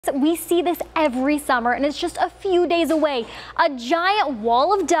We see this every summer, and it's just a few days away. A giant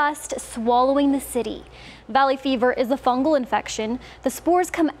wall of dust swallowing the city. Valley fever is a fungal infection. The spores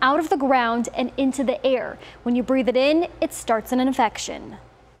come out of the ground and into the air. When you breathe it in, it starts an infection.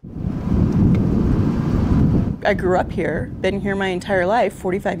 I grew up here, been here my entire life,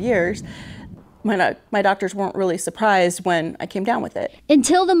 45 years. My doctors weren't really surprised when I came down with it.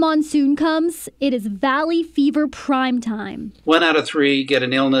 Until the monsoon comes, it is valley fever prime time. 1 out of 3 get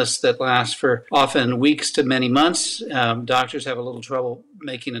an illness that lasts for often weeks to many months. Doctors have a little trouble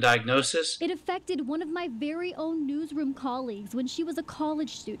making a diagnosis. It affected one of my very own newsroom colleagues when she was a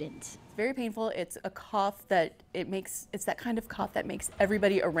college student. It's very painful. It's a cough that it's that kind of cough that makes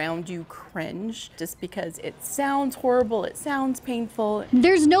everybody around you cringe just because it sounds horrible, it sounds painful.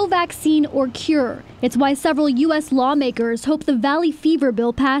 There's no vaccine or cure. It's why several U.S. lawmakers hope the valley fever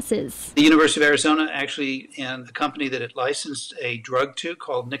bill passes. The University of Arizona actually, and the company that it licensed a drug to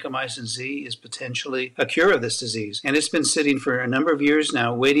called nicomycin Z, is potentially a cure of this disease. And it's been sitting for a number of years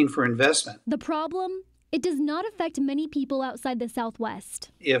now waiting for investment. The problem? It does not affect many people outside the Southwest.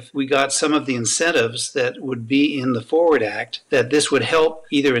 If we got some of the incentives that would be in the Forward Act, that this would help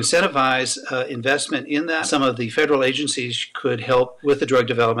either incentivize investment in that. Some of the federal agencies could help with the drug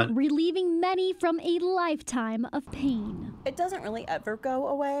development. Relieving many from a lifetime of pain. It doesn't really ever go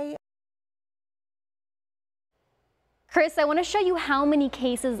away. Chris, I want to show you how many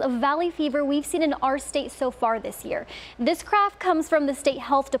cases of valley fever we've seen in our state so far this year. This graph comes from the state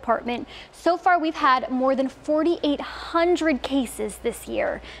health department. So far, we've had more than 4,800 cases this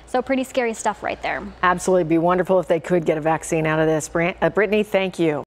year. So pretty scary stuff right there. Absolutely. It'd be wonderful if they could get a vaccine out of this. Brittany, thank you.